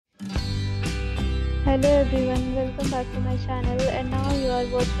Hello everyone, welcome back to my channel and now you are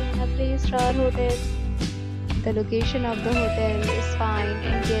watching a 3-star hotel. The location of the hotel is fine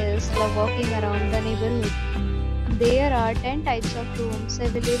and guests love walking around the neighborhood. There are 10 types of rooms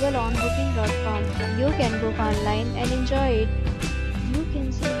available on booking.com. You can book online and enjoy it. You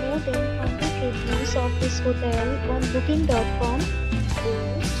can see more than 100 reviews of this hotel on booking.com.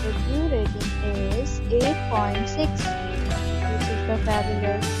 Its review rating is 8.6, which is the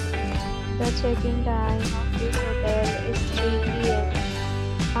fabulous. The check-in time of this hotel is 3 p.m.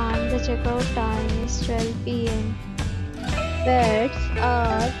 and the checkout time is 12 p.m. Pets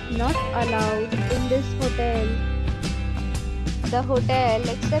are not allowed in this hotel. The hotel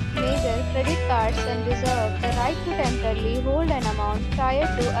accepts major credit cards and reserves the right to temporarily hold an amount prior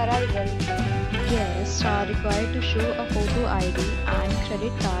to arrival. Guests are required to show a photo ID and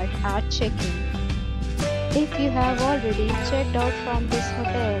credit card at check-in. If you have already checked out from this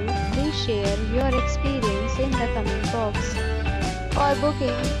hotel, please share your experience in the comment box. For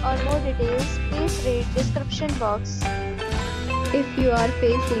booking or more details, please read description box. If you are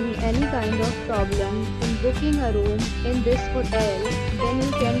facing any kind of problem in booking a room in this hotel, then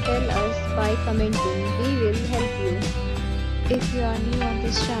you can tell us by commenting. We will help you. If you are new on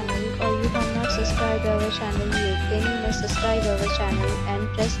this channel or you have not subscribed our channel yet, then you must subscribe our channel and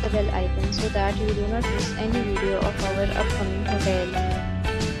press the bell icon so that you do not miss any video of our upcoming hotel.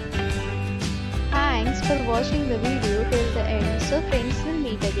 Thanks for watching the video till the end. So friends, will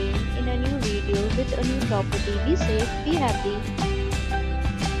meet again in a new video with a new property. Be safe, be happy.